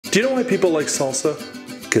Do you know why people like salsa?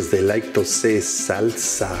 Because they like to say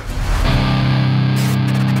salsa.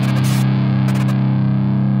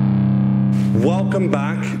 Welcome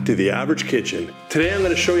back to The Average Kitchen. Today I'm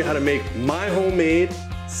going to show you how to make my homemade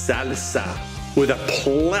salsa with a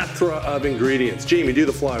plethora of ingredients. Jamie, do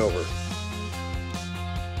the flyover.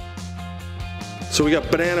 So we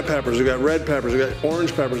got banana peppers, we got red peppers, we got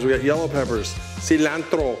orange peppers, we got yellow peppers,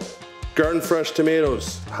 cilantro, garden fresh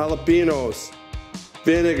tomatoes, jalapenos,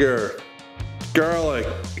 vinegar, garlic,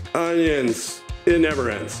 onions. It never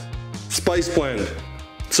ends. Spice blend.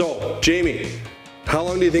 So, Jamie, how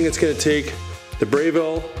long do you think it's going to take the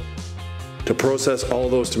Breville to process all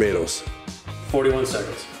those tomatoes? 41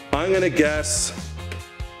 seconds. I'm going to guess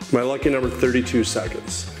my lucky number, 32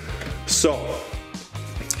 seconds. So,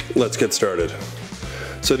 let's get started.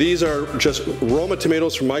 So these are just Roma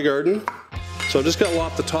tomatoes from my garden. So I'm just gonna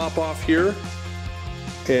lop the top off here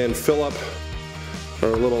and fill up our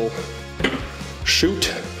little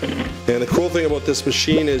chute. And the cool thing about this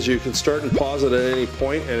machine is you can start and pause it at any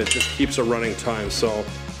point and it just keeps a running time. So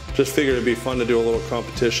just figured it'd be fun to do a little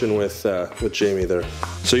competition with Jamie there.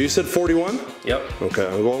 So you said 41? Yep. Okay,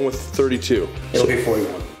 I'm going with 32. It'll be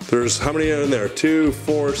 41. There's how many in there? 2,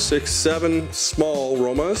 4, 6, 7 small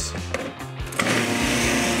Romas.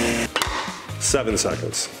 7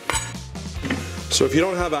 seconds. So if you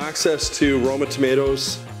don't have access to Roma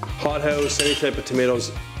tomatoes, hothouse, any type of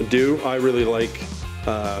tomatoes do, I really like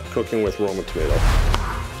cooking with Roma tomato.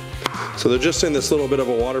 So they're just in this little bit of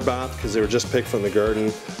a water bath because they were just picked from the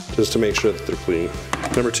garden just to make sure that they're clean.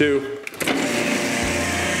 Number 2,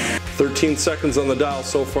 13 seconds on the dial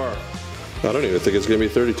so far. I don't even think it's gonna be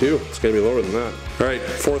 32. It's gonna be lower than that. All right,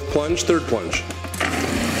 4th plunge, 3rd plunge.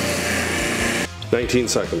 19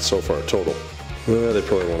 seconds so far total. They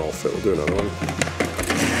probably won't all fit. We'll do another one.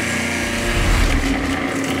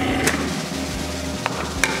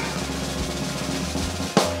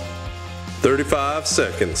 "35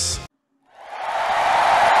 seconds.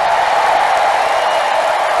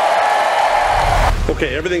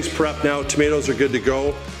 Okay, everything's prepped now. Tomatoes are good to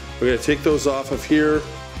go. We're gonna take those off of here.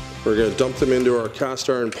 We're gonna dump them into our cast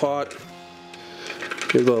iron pot.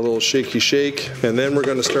 Give that a little shaky shake, and then we're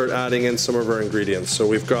gonna start adding in some of our ingredients. So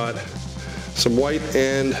we've got some white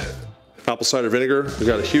and apple cider vinegar. We've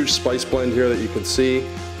got a huge spice blend here that you can see.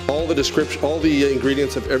 All the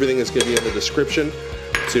ingredients of everything is gonna be in the description,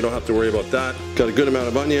 so you don't have to worry about that. Got a good amount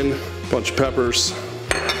of onion, a bunch of peppers,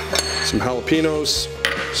 some jalapenos,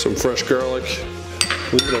 some fresh garlic,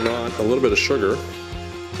 believe it or not, a little bit of sugar,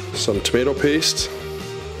 some tomato paste,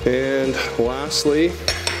 and lastly,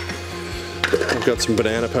 I've got some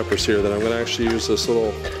banana peppers here that I'm going to actually use this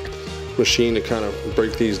little machine to kind of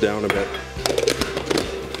break these down a bit.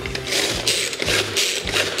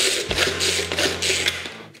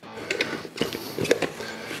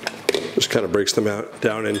 Just kind of breaks them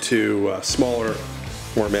down into smaller,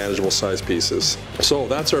 more manageable size pieces. So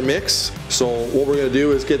that's our mix. So what we're going to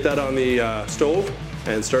do is get that on the stove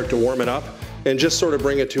and start to warm it up and just sort of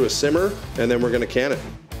bring it to a simmer, and then we're going to can it.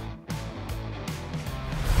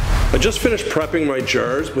 I just finished prepping my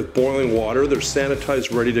jars with boiling water. They're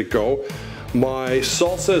sanitized, ready to go. My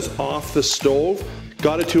salsa is off the stove.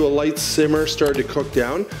 Got it to a light simmer, started to cook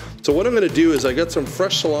down. So what I'm gonna do is I got some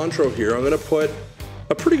fresh cilantro here. I'm gonna put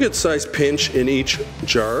a pretty good sized pinch in each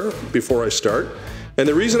jar before I start. And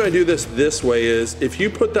the reason I do this way is if you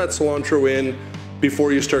put that cilantro in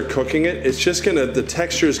before you start cooking it, it's just the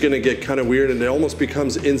texture is gonna get kind of weird and it almost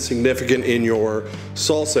becomes insignificant in your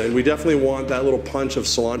salsa. And we definitely want that little punch of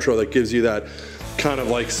cilantro that gives you that kind of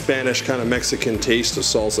like Spanish, kind of Mexican taste of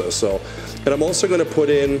salsa. So, and I'm also gonna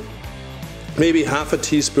put in maybe half a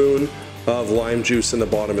teaspoon of lime juice in the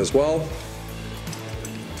bottom as well.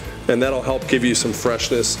 And that'll help give you some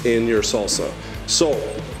freshness in your salsa. So,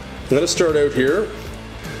 I'm gonna start out here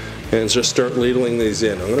and just start ladling these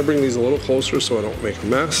in. I'm gonna bring these a little closer so I don't make a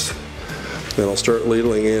mess. Then I'll start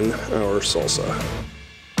ladling in our salsa.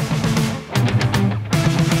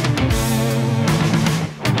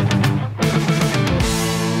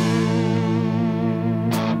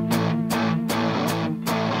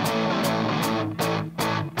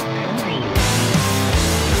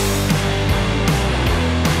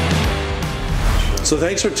 So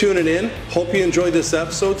thanks for tuning in. Hope you enjoyed this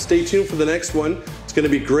episode. Stay tuned for the next one. It's gonna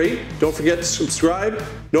be great. Don't forget to subscribe,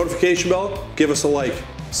 notification bell, give us a like.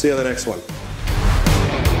 See you on the next one.